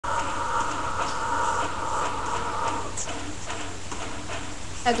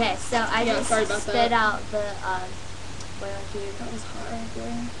Okay, so I just sorry about spit that. out the well, dude. That was hot right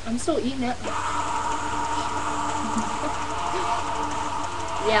there. I'm still eating it.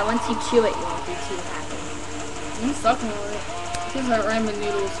 Yeah, once you chew it, you won't be too happy. I'm sucking on it. These are ramen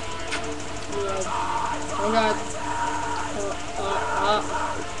noodles. Oh god.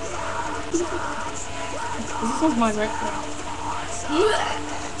 This is mine right now.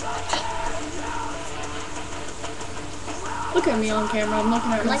 Look at me on camera. I'm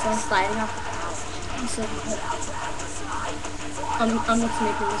looking at I'm like myself. sliding off the I'm so I'm what's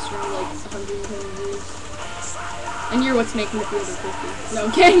making this room like 120 views. And you're what's making it feel like 50. No,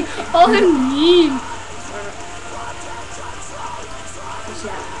 okay. All the mean.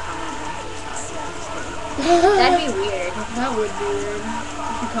 That'd be weird. That would be weird.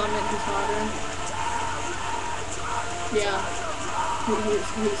 If you comment who's hotter. Yeah.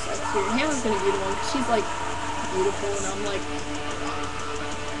 Who's sexier? Hannah's gonna be the one. She's like beautiful, and I'm like.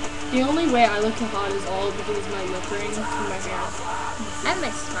 The only way I look hot is all because of my lip ring and my hair. I have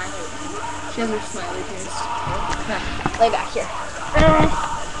my smiley. She has her smiley face. Lay back here.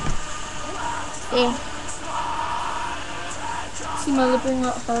 See? See my lip ring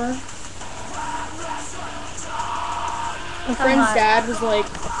up her? My friend's dad was like,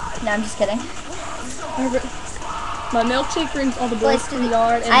 No, I'm just kidding. my milkshake brings all the boys to the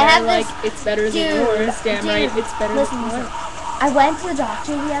yard, and they're like, it's better than yours. Damn right, it's better than yours. I went to the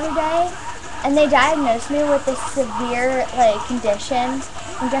doctor the other day, and they diagnosed me with this severe, like, condition.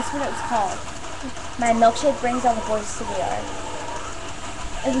 And guess what it was called? My milkshake brings all the boys to the yard.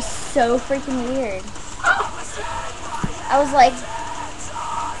 It was so freaking weird. I was like,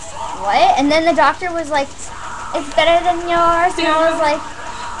 what? And then the doctor was like, it's better than yours. And I was like,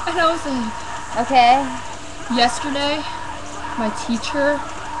 okay. Yesterday, my teacher,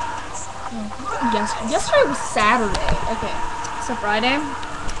 yesterday was Saturday. Okay. So Friday,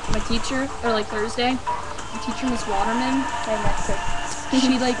 my teacher, or like Thursday, my teacher, Miss Waterman,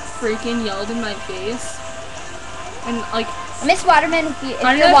 she like freaking yelled in my face, and like Miss Waterman, if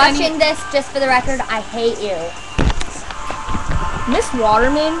you're watching this, just for the record, I hate you. Miss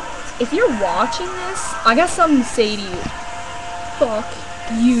Waterman, if you're watching this, I got something to say to you. Fuck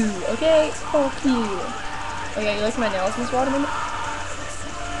you, okay? Fuck you. Okay, you like my nails, Miss Waterman?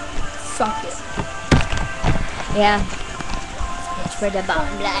 Suck it. Yeah. For the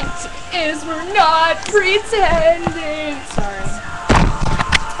bottom line is we're not pretending.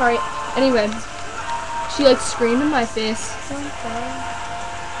 Sorry. Anyway, she like screamed in my face.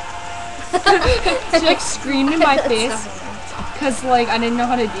 She like screamed in my face because like I didn't know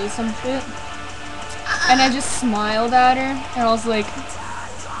how to do some shit, and I just smiled at her, and I was like,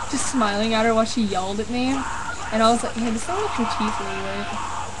 just smiling at her while she yelled at me, and I was like, yeah, this sounds like your teeth really right.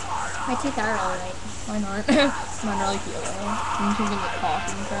 My teeth are all right. Why not? Mine are like yellow. I'm drinking like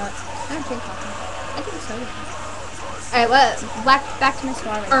coffee and crap. I don't drink coffee. I think soda. Alright, back to Miss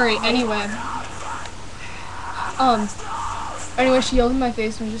Waterman. Alright, anyway, she yelled in my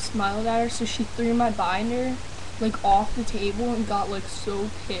face and I just smiled at her, so she threw my binder like off the table and got like so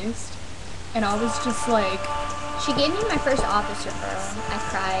pissed. And I was just like, she gave me my first office referral. I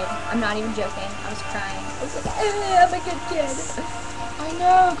cried. I'm not even joking. I was crying. I was like, I'm a good kid. I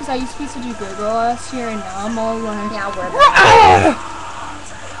know, because I used to be such a good girl last year, and now I'm all like... Yeah, we're back.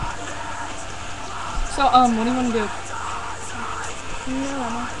 So, what do you want to do? No.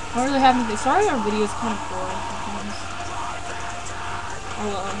 I don't really have anything. Sorry our video is kind of boring sometimes.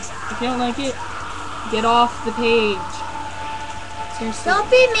 Oh, if you don't like it, get off the page. Seriously. Don't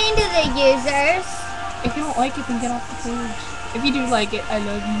be mean to the users. If you don't like it, then get off the page. If you do like it, I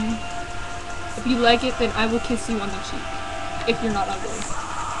love you. If you like it, then I will kiss you on the cheek. If you're not ugly.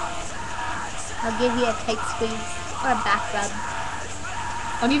 I'll give you a tight squeeze or a back rub.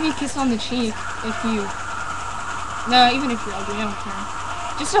 I'll give you a kiss on the cheek if you... No, even if you're ugly, I don't care.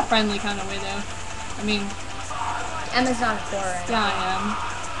 Just a friendly kind of way, though. I mean... Emma's not a whore. Yeah, I am.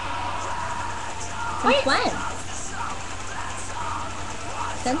 Since when?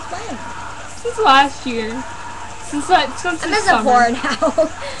 Since when? Since last year. Since Emma's a whore now.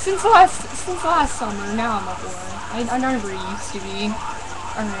 Since last summer, now I'm a whore. I never used to be.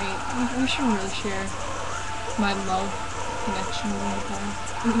 Alright, we shouldn't really share my love connection with her.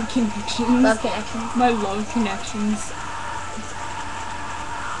 Connections. Love connections. My love connections.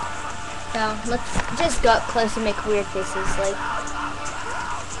 So, let's just go up close and make weird faces, like...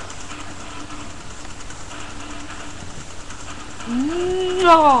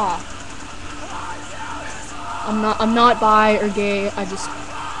 No. I'm not bi or gay. I just...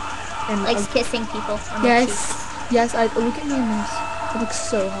 Likes kissing people on yes, yes. I look at my nose. It looks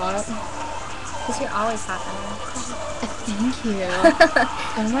so hot. Because you're always hot. Thank you.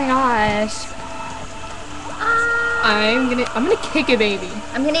 Oh my gosh. I'm gonna kick a baby.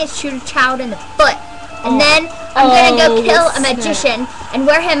 I'm gonna shoot a child in the foot. And then I'm gonna go kill a magician and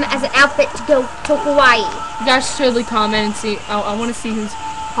wear him as an outfit to go to Hawaii. You guys should totally comment and see. I want to see who's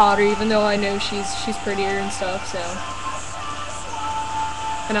hotter, even though I know she's prettier and stuff. So,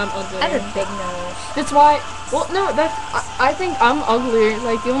 and I'm ugly. I have a big nose. That's why. Well, no, that's. I think I'm uglier.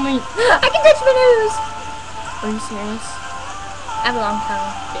 Like the only. I can touch my nose. Are you serious? I have a long tongue.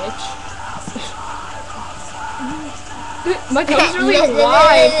 Bitch. My tongue's really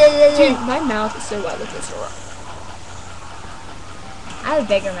wide. Dude, my mouth is so wide. Look at this. I have a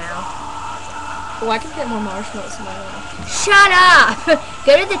bigger mouth. Well, I can get more marshmallows in my mouth. Shut up!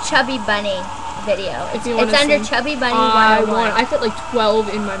 Go to the Chubby Bunny video. It's under Chubby Bunny 101. I fit like 12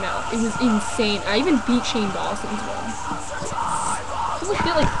 in my mouth. It was insane. I even beat Shane Dawson's one. I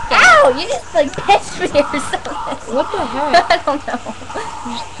feel like ow! You just like pinched me or something. What the heck? I don't know.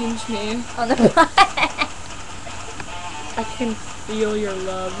 You just pinched me. On the butt. I can feel your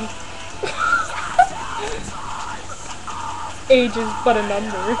love. Age is but a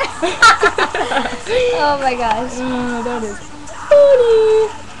number. Oh my gosh. That is funny.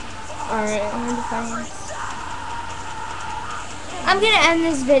 Alright. I'm gonna end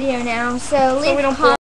this video now, so leave a comment.